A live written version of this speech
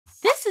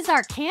is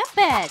our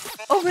campus.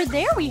 Over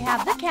there we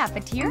have the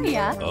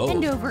cafeteria. Oh.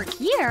 And over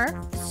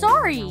here…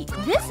 Sorry,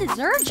 this is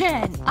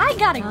urgent. I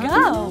gotta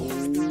go.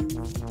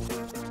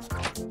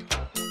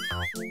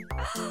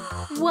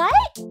 What?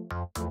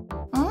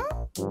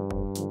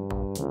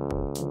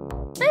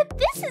 But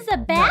this is a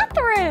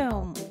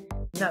bathroom.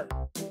 No.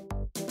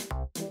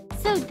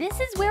 So this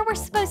is where we're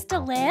supposed to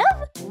live?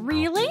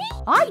 Really?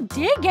 I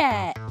dig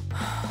it.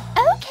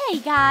 Okay,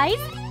 guys.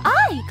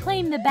 I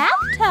claim the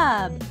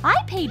bathtub. I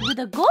paid with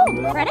a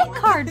gold credit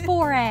card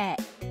for it.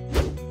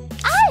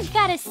 I've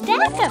got a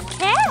stack of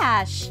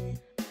cash.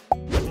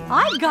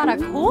 I've got a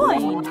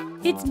coin.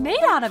 It's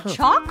made out of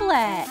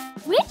chocolate.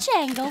 Which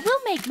angle will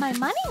make my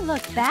money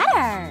look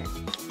better?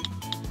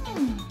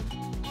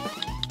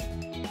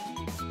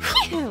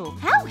 Phew,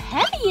 how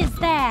heavy is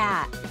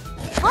that?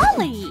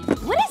 Holly,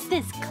 what is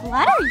this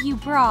clutter you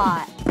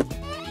brought?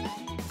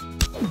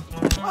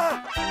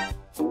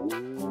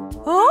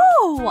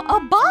 Oh, a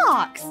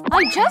box!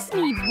 I just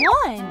need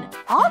one.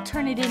 I'll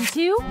turn it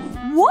into…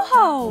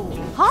 Whoa!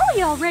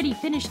 Holly already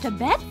finished a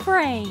bed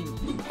frame.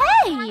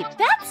 Hey,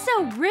 that's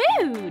so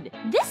rude.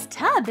 This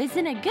tub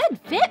isn't a good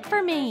fit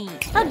for me.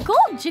 A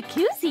gold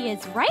jacuzzi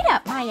is right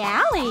up my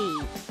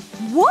alley.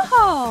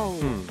 Whoa!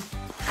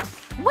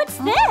 What's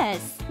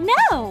this?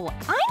 No,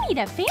 I need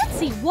a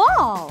fancy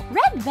wall.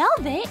 Red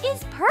velvet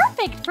is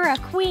perfect for a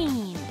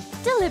queen.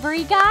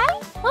 Delivery guy,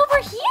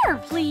 over here,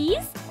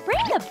 please.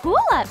 Bring the pool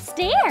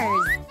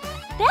upstairs.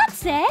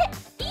 That's it.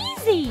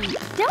 Easy.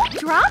 Don't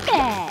drop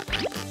it.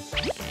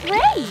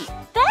 Great.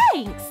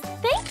 Thanks.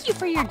 Thank you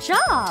for your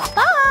job.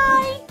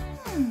 Bye.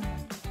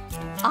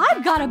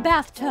 I've got a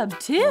bathtub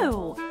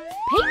too.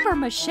 Paper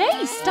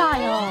mache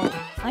style.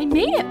 I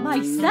made it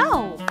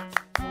myself.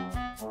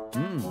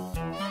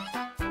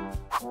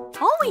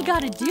 All we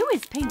gotta do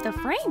is paint the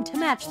frame to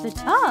match the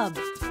tub.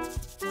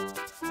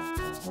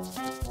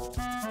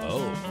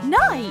 Oh.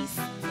 Nice!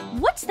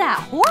 What's that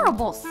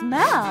horrible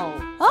smell?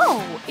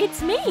 Oh,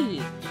 it's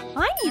me.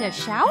 I need a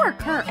shower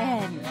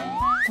curtain.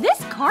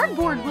 This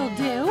cardboard will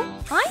do.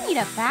 I need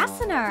a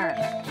fastener.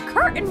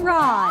 Curtain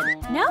rod.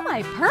 Now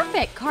my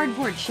perfect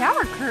cardboard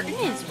shower curtain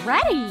is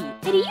ready.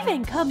 It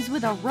even comes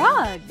with a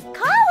rug.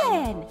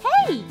 Colin!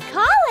 Hey,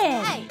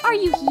 Colin! Hey. Are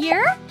you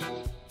here?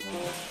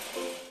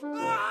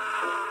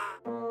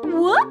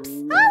 Whoops!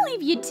 I'll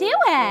leave you to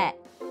it.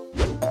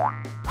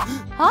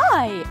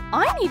 Hi,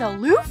 I need a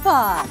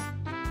loofah.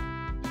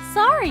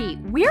 Sorry,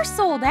 we're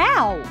sold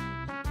out.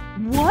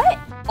 What?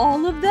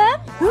 All of them?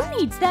 Who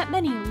needs that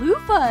many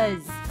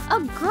loofahs? A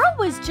girl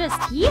was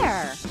just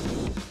here.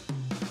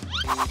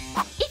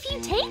 If you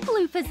take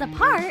loofahs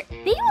apart,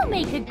 they will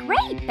make a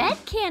great bed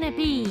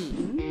canopy.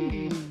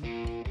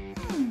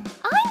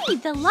 I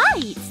need the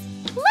lights.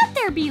 Let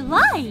there be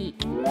light.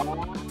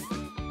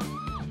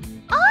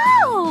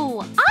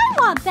 Oh, I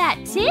want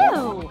that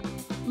too.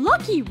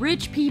 Lucky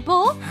rich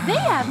people, they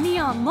have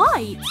neon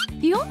lights.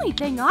 The only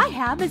thing I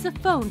have is a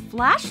phone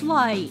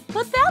flashlight,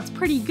 but that's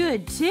pretty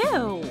good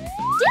too.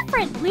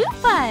 Different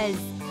loofahs.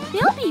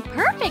 They'll be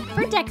perfect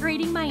for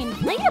decorating my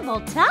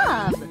inflatable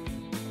tub.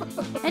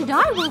 And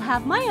I will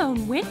have my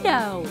own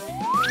window.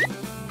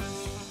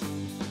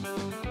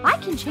 I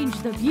can change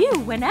the view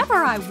whenever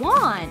I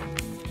want.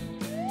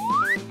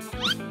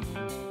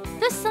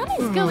 The sun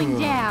is going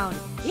down.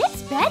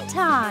 It's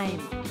bedtime.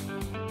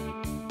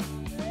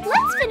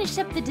 Let's finish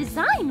up the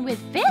design with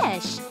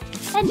fish.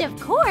 And of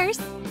course,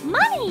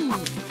 money.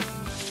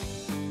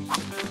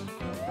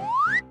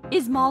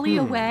 Is Molly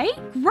away?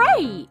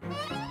 Great!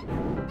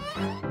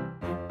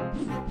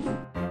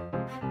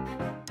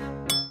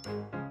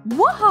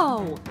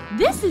 Whoa!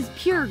 This is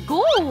pure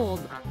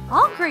gold!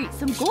 I'll create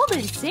some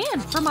golden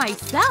sand for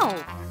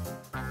myself.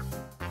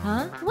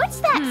 Huh? What's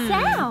that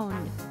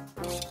sound?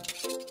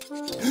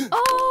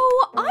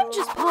 Oh, I'm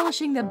just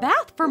polishing the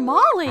bath for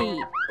Molly.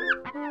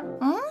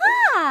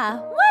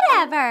 Ah,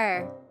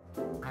 whatever.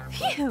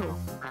 Phew,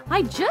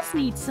 I just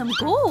need some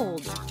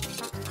gold.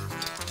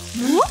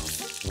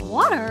 Whoops,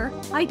 water?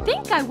 I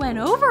think I went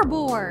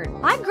overboard.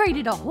 I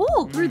grated a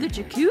hole through the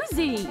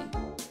jacuzzi.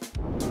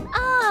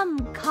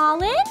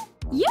 Colin?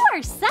 You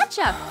are such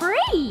a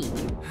freak.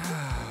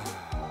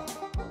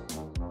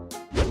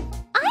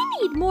 I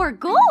need more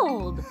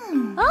gold.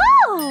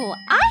 Oh,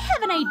 I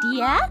have an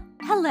idea.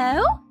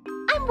 Hello?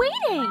 I'm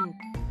waiting.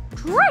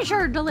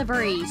 Treasure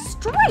delivery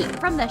straight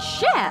from the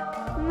ship.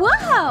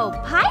 Whoa,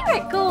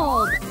 pirate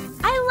gold.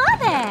 I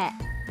love it.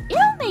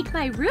 It'll make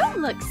my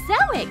room look so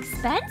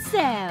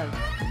expensive.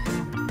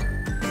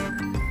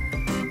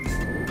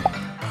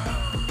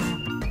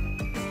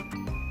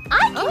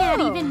 I can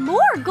add even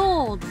more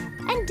gold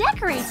and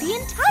decorate the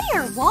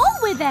entire wall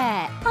with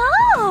it.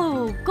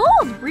 Oh,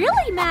 gold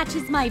really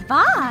matches my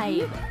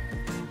vibe.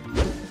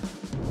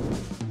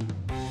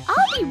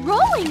 I'll be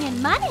rolling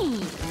in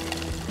money.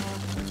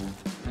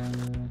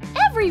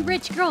 Every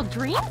rich girl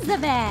dreams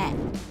of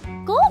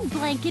it. Gold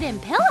blanket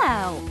and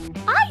pillow.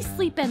 I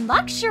sleep in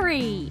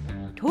luxury.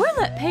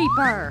 Toilet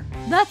paper.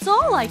 That's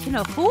all I can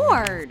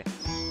afford.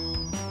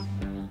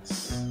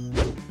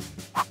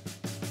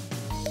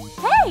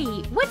 Hey,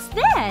 Hey, what's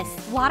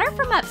this? Water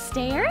from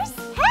upstairs?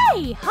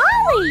 Hey,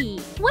 Holly!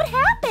 What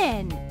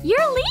happened?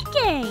 You're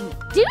leaking!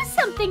 Do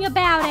something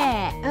about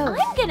it! Oh.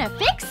 I'm gonna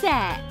fix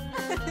it!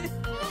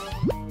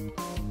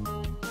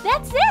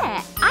 That's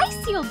it!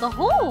 I sealed the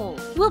hole!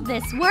 Will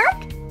this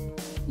work?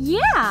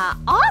 Yeah,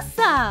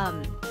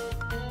 awesome!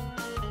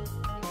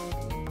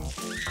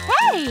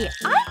 Hey,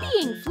 I'm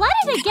being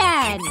flooded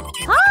again!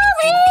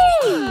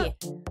 Holly!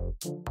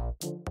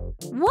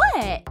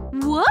 What?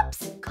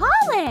 Whoops!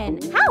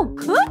 Colin, how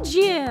could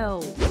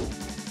you?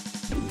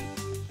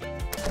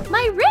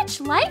 My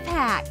rich life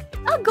hack!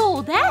 A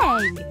gold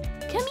egg!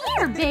 Come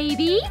here,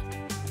 baby!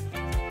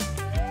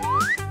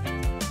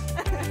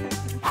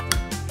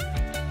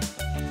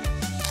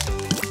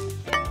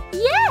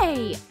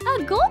 Yay!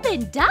 A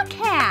golden duck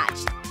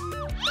hatched!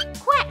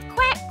 Quack,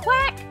 quack,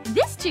 quack!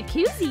 This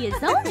jacuzzi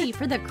is only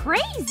for the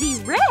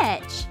crazy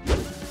rich!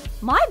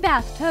 My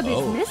bathtub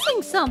is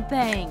missing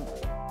something!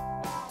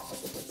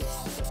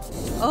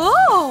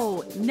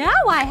 Oh!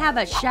 Now I have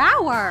a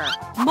shower!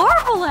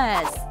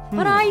 Marvelous!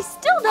 But I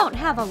still don't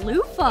have a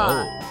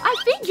loofah! I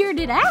figured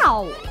it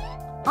out!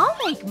 I'll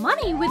make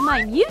money with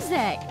my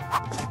music!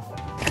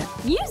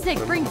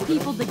 Music brings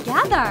people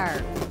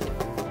together!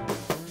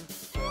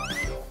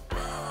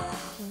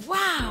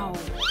 Wow!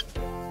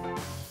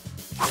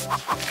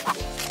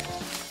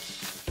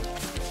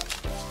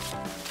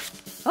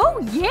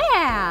 Oh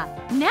yeah!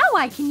 Now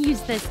I can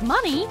use this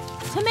money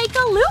to make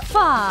a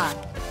loofah!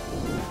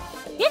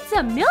 It's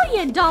 $1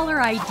 million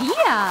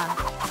idea!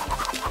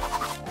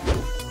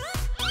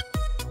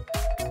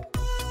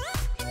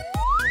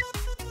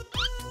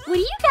 What do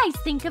you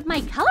guys think of my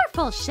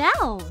colorful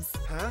shelves?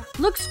 Huh?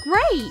 Looks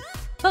great,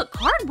 but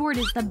cardboard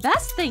is the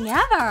best thing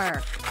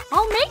ever!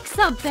 I'll make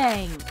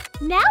something!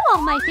 Now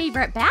all my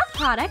favorite bath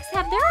products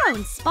have their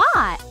own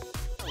spot!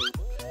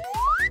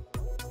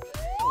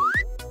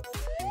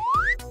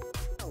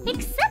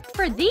 Except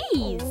for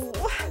these!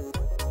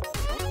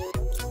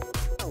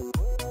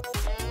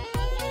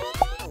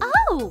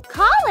 Oh,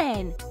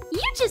 Colin!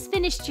 You just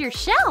finished your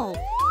shelf!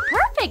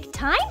 Perfect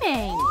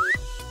timing!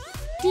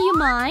 Do you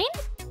mind?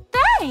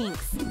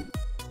 Thanks!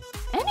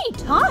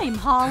 Anytime,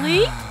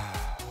 Holly!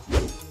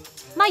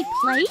 My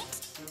plate?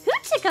 Who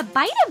took a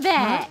bite of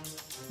it?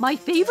 My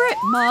favorite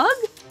mug?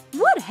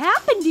 What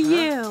happened to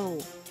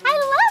you? I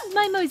love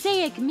my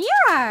mosaic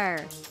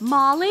mirror!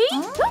 Molly,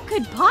 who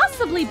could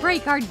possibly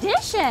break our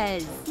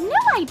dishes? No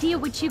idea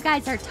what you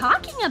guys are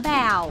talking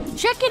about!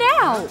 Check it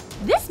out!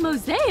 This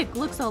mosaic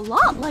looks a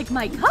lot like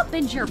my cup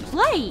and your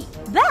plate!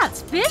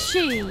 That's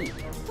fishy!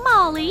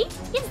 Molly,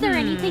 is there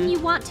anything you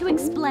want to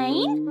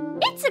explain?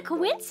 It's a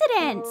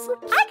coincidence!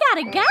 I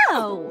gotta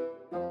go!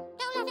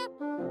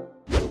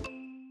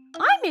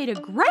 I made a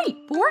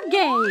great board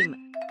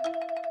game!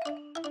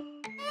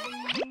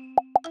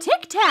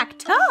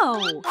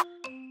 Tic-tac-toe!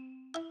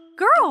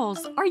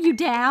 Girls, are you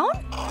down?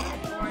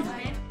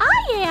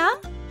 I am!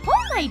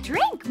 Hold my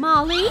drink,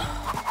 Molly!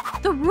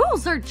 The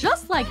rules are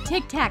just like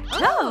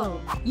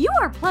tic-tac-toe! You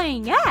are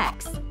playing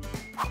X!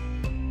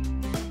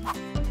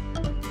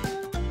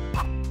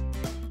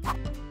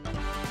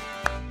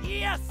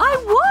 Yes! I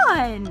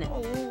won!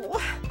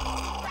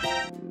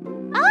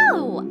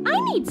 Oh,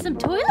 I need some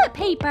toilet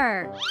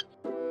paper!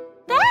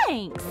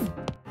 Thanks!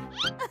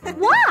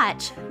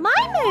 Watch!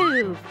 My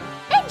move!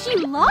 And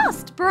you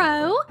lost,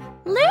 bro!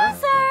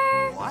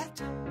 Loser!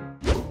 What?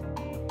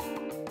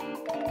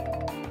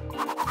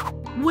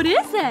 What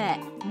is it?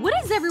 What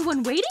is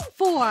everyone waiting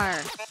for?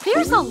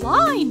 There's a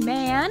line,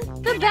 man!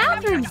 The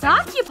bathroom's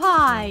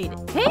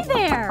occupied! Hey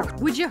there!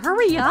 Would you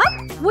hurry up?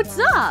 What's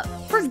up?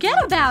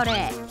 Forget about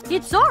it!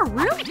 It's our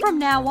room from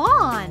now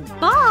on!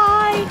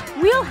 Bye!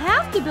 We'll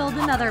have to build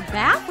another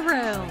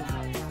bathroom!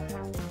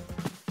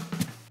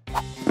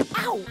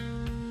 Ow!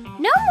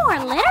 No more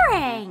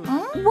littering!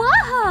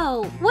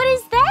 Whoa! What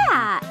is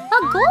that?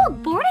 A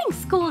gold boarding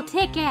school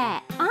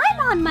ticket! I'm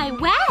on my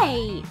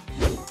way!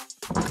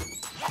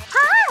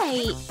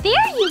 Hi!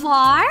 There you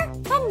are!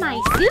 And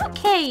my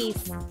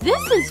suitcase!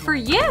 This is for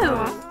you!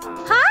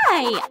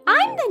 Hi!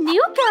 I'm the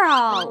new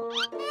girl!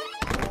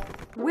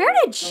 Where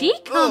did she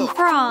come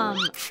from?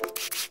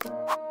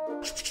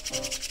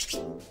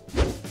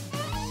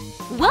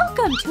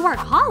 Welcome to our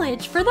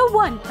college for the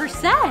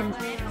 1%!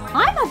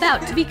 I'm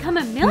about to become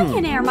a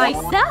millionaire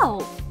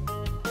myself!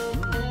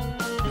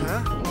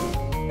 Huh?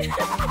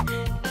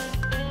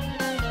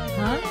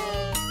 Huh?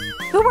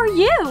 Who are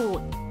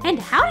you? And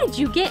how did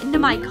you get into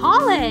my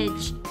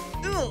college?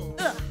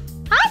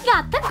 I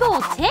got the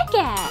gold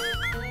ticket!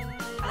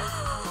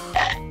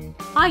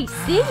 I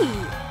see!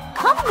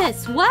 Come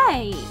this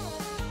way!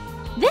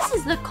 This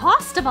is the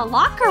cost of a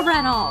locker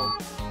rental!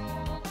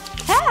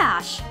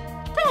 Cash!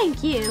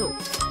 Thank you!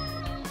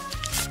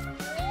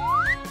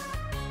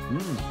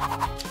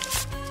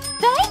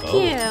 Thank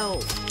you!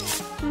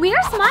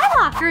 Where's my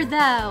locker,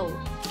 though?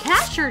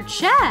 Cash or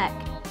check?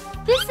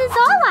 This is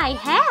all I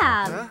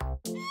have! Huh?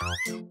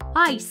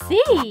 I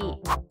see!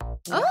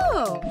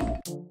 Oh!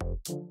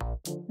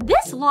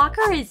 This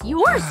locker is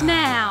yours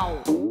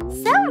now!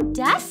 So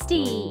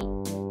dusty!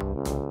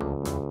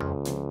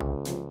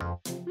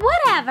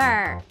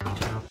 Whatever.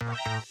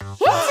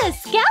 It's a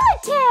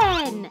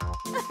skeleton!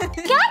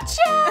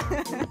 Gotcha!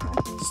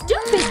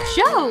 Stupid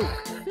joke!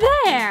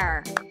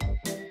 There!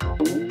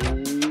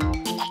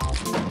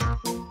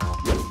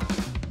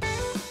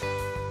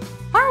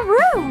 Our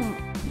room!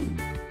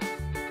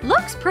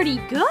 Looks pretty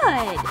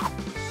good.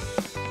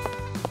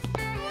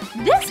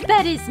 This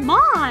bed is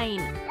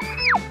mine.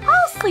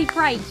 I'll sleep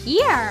right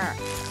here.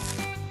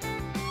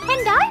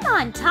 And I'm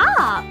on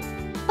top.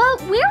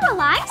 But where will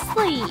I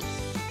sleep?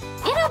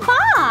 In a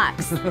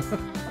box.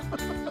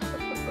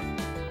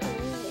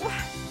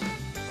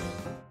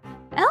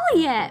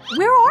 Elliot,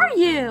 where are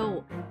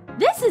you?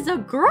 This is a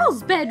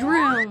girl's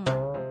bedroom.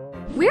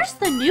 Where's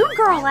the new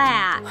girl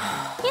at?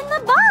 In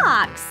the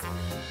box.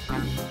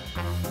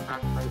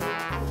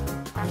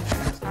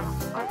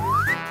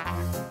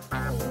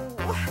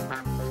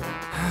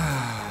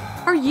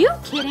 Are you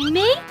kidding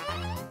me?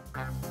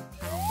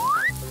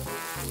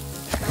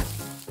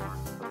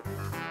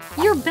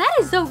 Your bed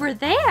is over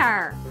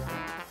there.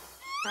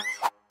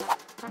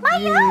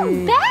 My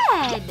own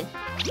bed!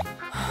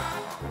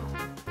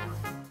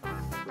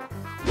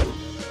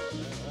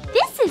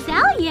 This is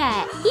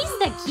Elliot. He's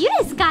the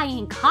cutest guy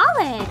in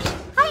college.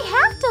 I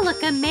have to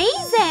look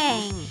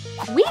amazing.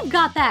 We've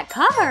got that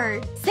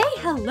covered. Say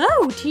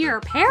hello to your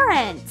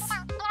parents.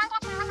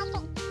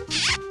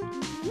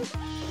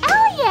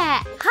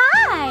 Elliot,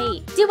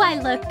 hi! Do I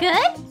look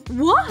good?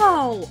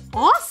 Whoa,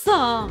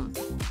 awesome!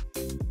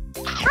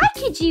 I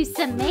could use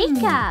some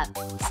makeup.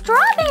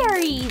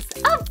 Strawberries,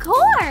 of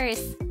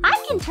course!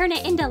 I can turn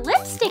it into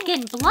lipstick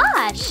and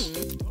blush.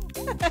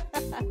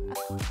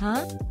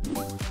 Huh?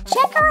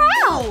 Check her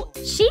out!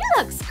 She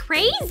looks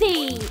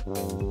crazy!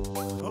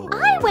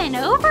 I went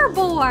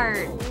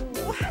overboard!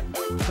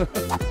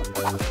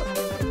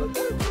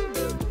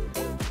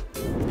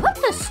 Put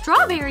the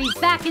strawberries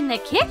back in the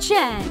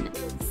kitchen!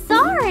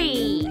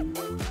 Sorry!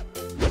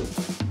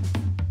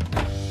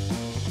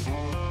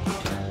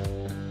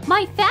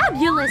 My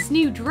fabulous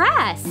new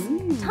dress!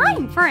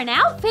 Time for an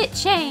outfit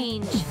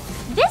change!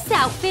 This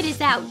outfit is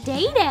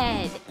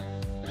outdated!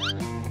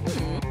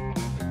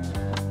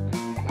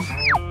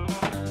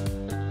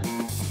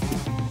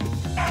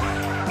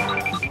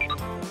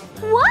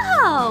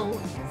 Whoa!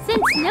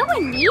 Since no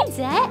one needs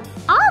it,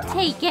 I'll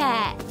take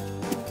it!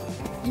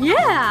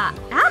 Yeah,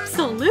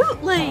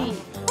 absolutely!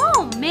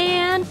 Oh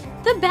man,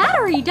 the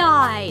battery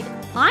died!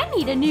 I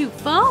need a new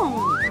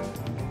phone!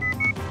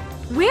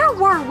 Where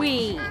were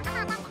we?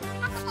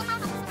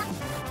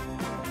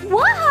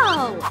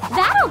 Whoa!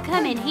 That'll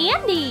come in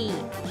handy!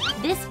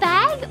 This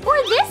bag or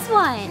this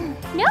one?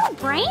 No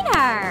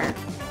brainer!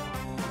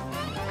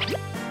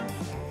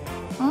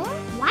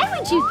 Why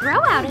would you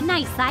throw out a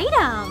nice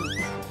item?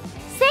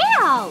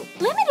 Sale!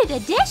 Limited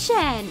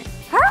edition!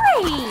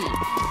 Hurry!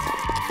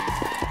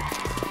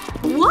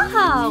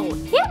 Whoa!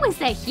 It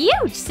was a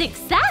huge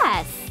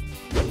success!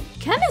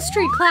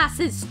 Chemistry class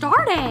is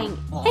starting!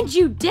 And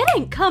you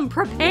didn't come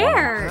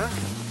prepared!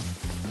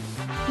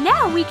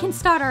 Now we can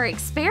start our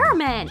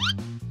experiment!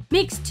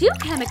 Mix two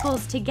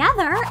chemicals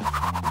together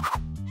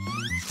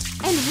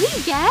and we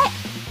get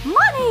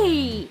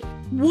money!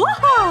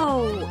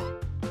 Whoa!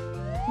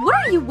 What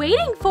are you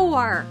waiting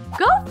for?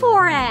 Go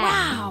for it!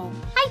 Wow!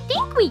 I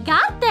think we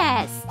got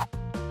this!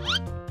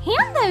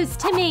 Hand those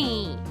to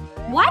me!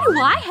 Why do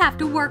I have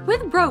to work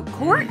with broke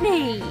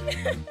Courtney?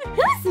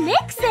 Who's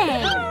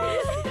mixing?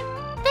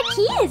 The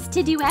key is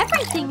to do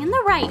everything in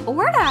the right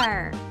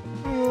order.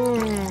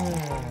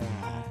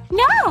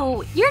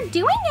 No! You're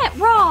doing it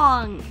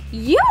wrong!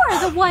 You're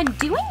the one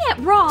doing it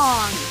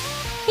wrong!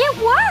 It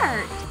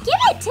worked!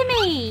 Give it to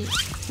me!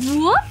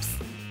 Whoops!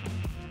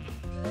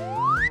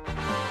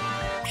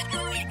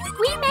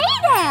 We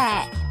made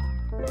it!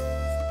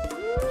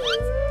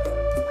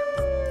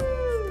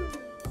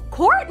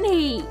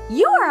 Courtney,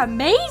 you are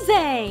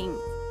amazing!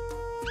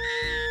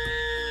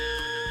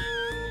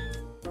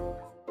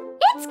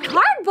 It's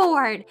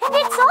cardboard, and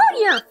it's all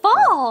your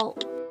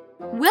fault!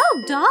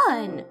 Well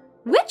done!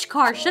 Which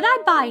car should I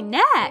buy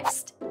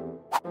next?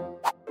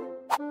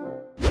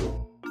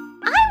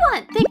 I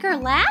want thicker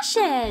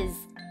lashes!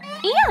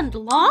 And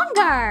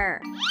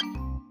longer!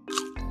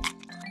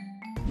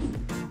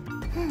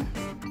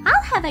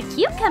 I'll have a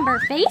cucumber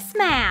face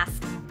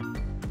mask!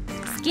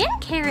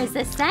 Skincare is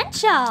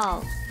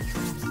essential!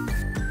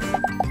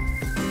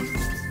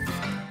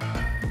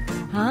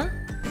 Huh?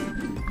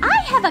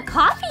 I have a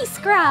coffee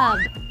scrub!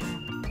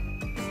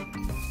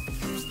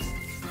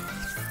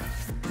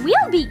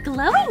 We'll be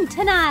glowing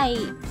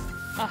tonight!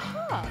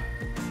 Aha!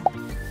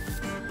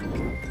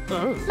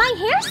 My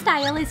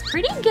hairstyle is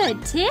pretty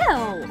good,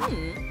 too!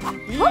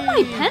 Put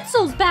my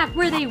pencils back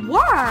where they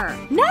were!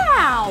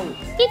 Now!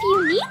 If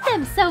you need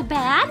them so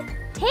bad,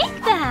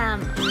 take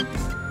them!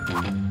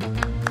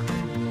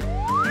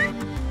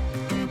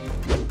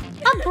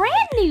 A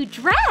brand new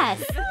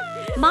dress!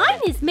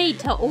 Mine is made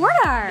to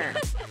order!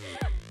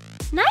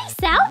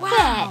 Nice outfits!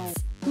 Wow.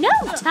 No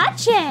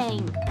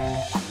touching!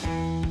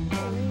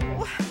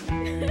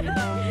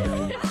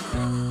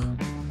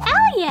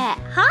 Elliot,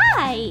 hi!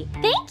 Hi!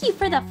 Thank you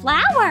for the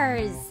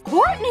flowers!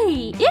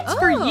 Courtney, it's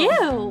for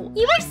you!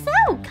 You are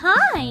so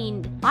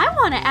kind! I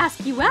want to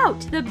ask you out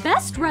to the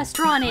best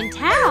restaurant in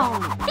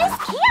town! This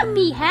can't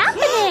be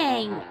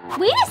happening!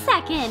 Wait a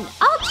second,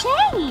 I'll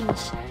change!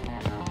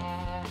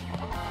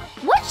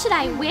 What should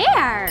I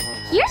wear?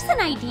 Here's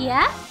an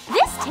idea!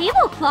 This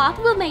tablecloth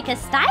will make a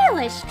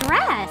stylish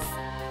dress!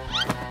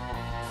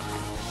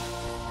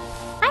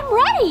 I'm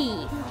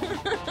ready!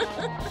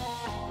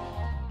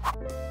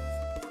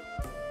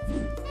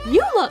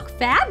 You look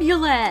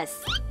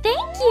fabulous!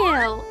 Thank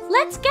you!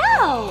 Let's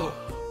go!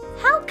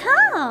 How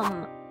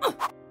come?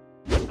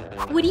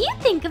 What do you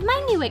think of my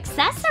new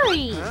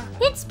accessory?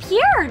 It's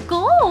pure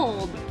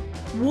gold!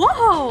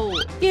 Whoa!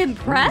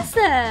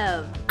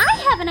 Impressive!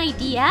 I have an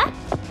idea!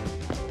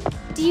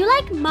 Do you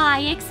like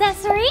my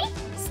accessory?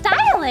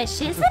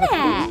 Stylish, isn't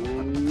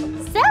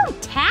it? So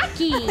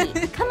tacky!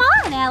 Come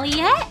on,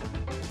 Elliot!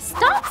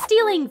 Stop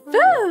stealing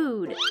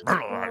food!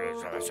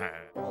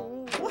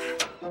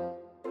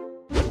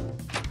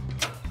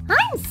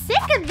 I'm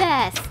sick of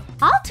this!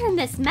 I'll turn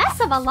this mess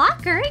of a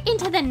locker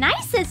into the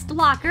nicest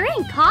locker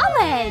in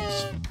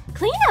college!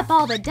 Clean up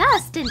all the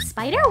dust and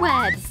spider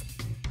webs.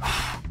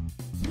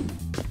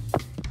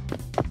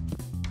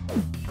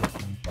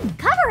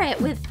 Cover it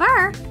with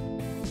fur.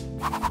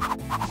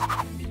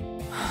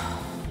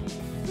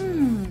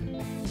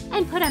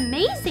 And put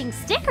amazing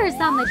stickers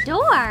on the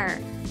door.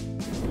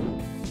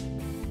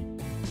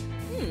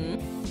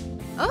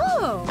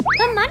 Oh!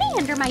 The money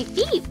under my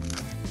feet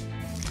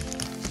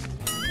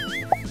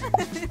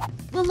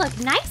will look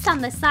nice on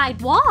the side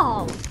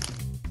wall.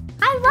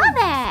 I love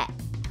it!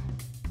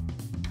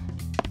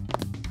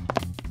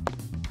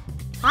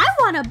 I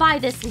want to buy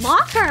this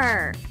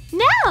locker.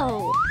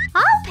 No!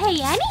 I'll pay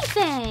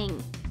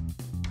anything.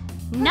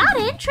 Not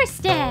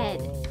interested.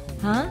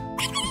 Huh?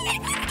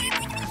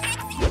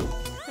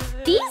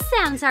 These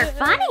sounds are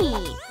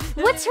funny.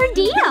 What's her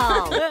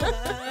deal?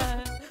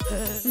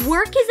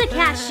 Work as a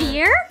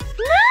cashier?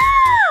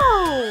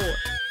 No!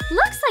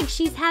 Looks like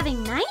she's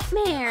having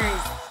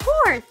nightmares.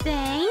 Poor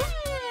thing.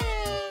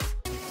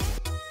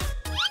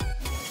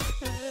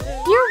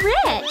 You're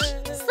rich.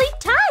 Sleep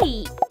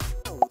tight.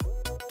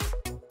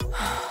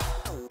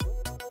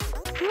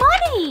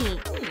 Money!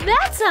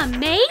 That's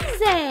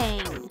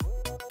amazing!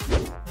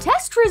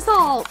 Test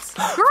results!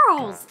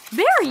 Girls,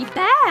 very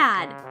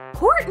bad!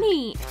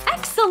 Courtney,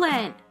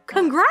 excellent!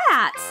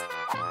 Congrats!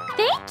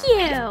 Thank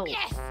you!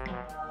 Yes.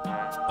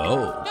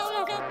 Oh.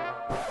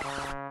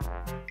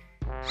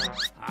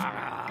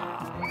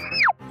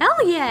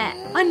 Elliot,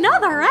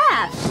 another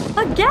F!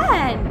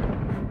 Again!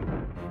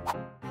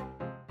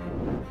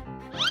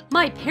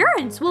 My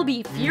parents will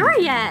be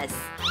furious!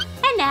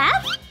 An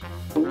F?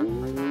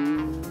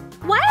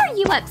 Why are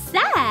you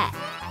upset?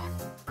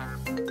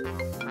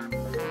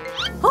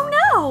 Oh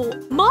no!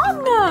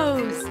 Mom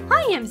knows!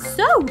 I am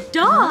so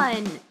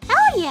done!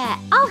 Elliot,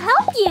 I'll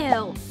help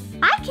you!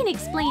 I can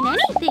explain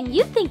anything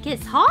you think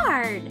is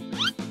hard.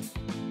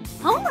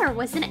 Homer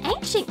was an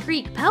ancient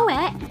Greek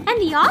poet and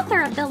the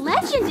author of the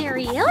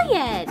legendary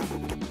Iliad.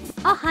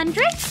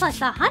 100 plus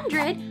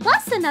 100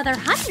 plus another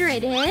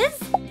 100 is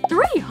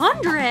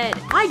 300!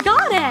 I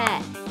got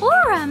it!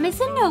 Aurum is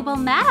a noble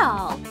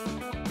metal.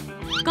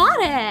 Got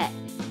it!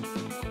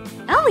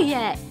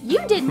 Elliot,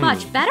 you did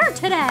much better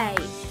today.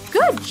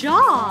 Good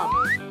job!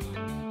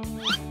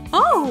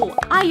 Oh,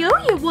 I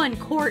owe you one,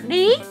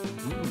 Courtney.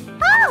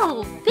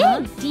 Oh,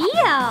 big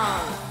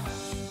deal!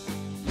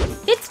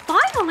 It's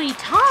finally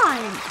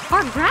time!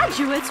 Our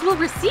graduates will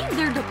receive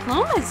their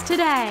diplomas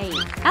today!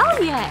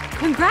 Elliot,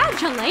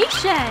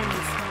 congratulations!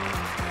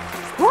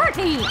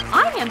 Courtney,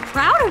 I am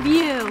proud of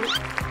you!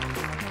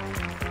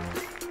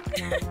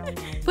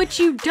 But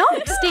you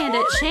don't stand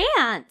a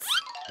chance!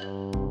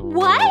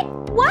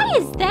 What? Why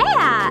is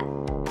that?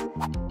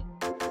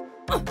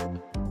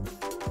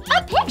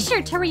 A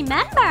picture to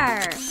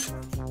remember!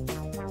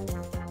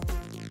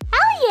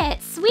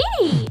 Elliot,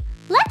 sweetie,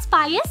 let's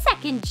buy a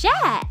second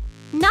jet!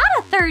 Not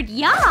a third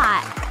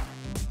yacht!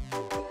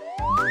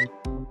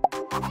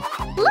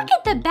 Look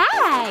at the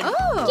bag!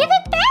 Oh. Give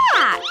it